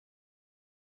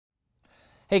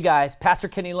Hey guys, Pastor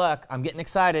Kenny Luck. I'm getting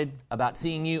excited about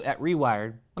seeing you at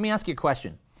Rewired. Let me ask you a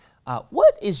question.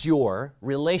 What is your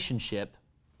relationship,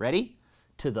 ready,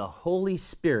 to the Holy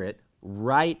Spirit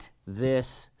right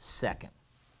this second?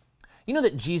 You know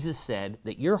that Jesus said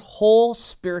that your whole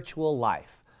spiritual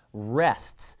life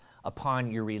rests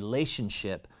upon your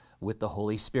relationship with the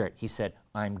Holy Spirit. He said,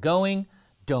 I'm going,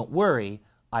 don't worry,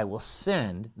 I will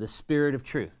send the Spirit of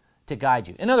truth to guide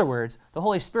you. In other words, the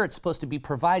Holy Spirit's supposed to be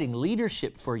providing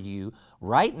leadership for you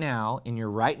right now, in your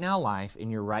right now life, in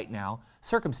your right now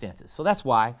circumstances. So that's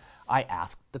why I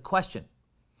asked the question.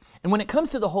 And when it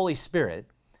comes to the Holy Spirit,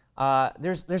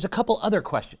 there's a couple other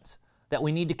questions that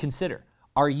we need to consider.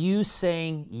 Are you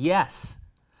saying yes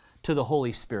to the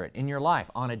Holy Spirit in your life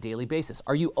on a daily basis?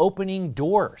 Are you opening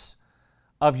doors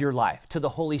of your life to the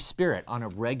Holy Spirit on a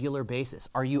regular basis?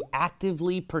 Are you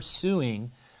actively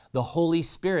pursuing the Holy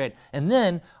Spirit? And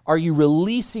then, are you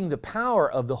releasing the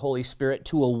power of the Holy Spirit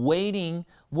to a waiting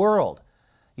world?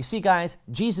 You see, guys,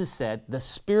 Jesus said, the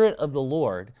Spirit of the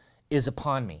Lord is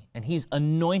upon me, and He's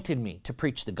anointed me to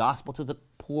preach the gospel to the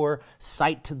poor,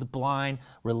 sight to the blind,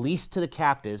 release to the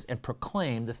captives, and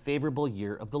proclaim the favorable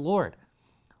year of the Lord.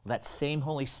 Well, that same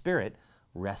Holy Spirit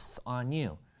rests on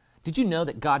you. Did you know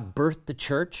that God birthed the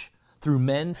church through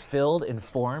men filled and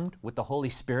formed with the Holy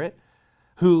Spirit,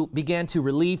 who began to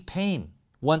relieve pain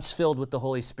once filled with the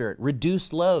Holy Spirit,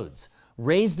 reduce loads,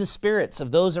 raise the spirits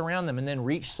of those around them, and then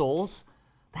reach souls?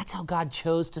 That's how God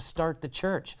chose to start the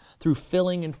church, through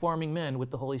filling and forming men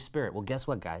with the Holy Spirit. Well, guess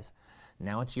what, guys?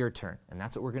 Now it's your turn, and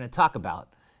that's what we're going to talk about,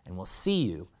 and we'll see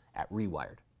you at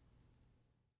Rewired.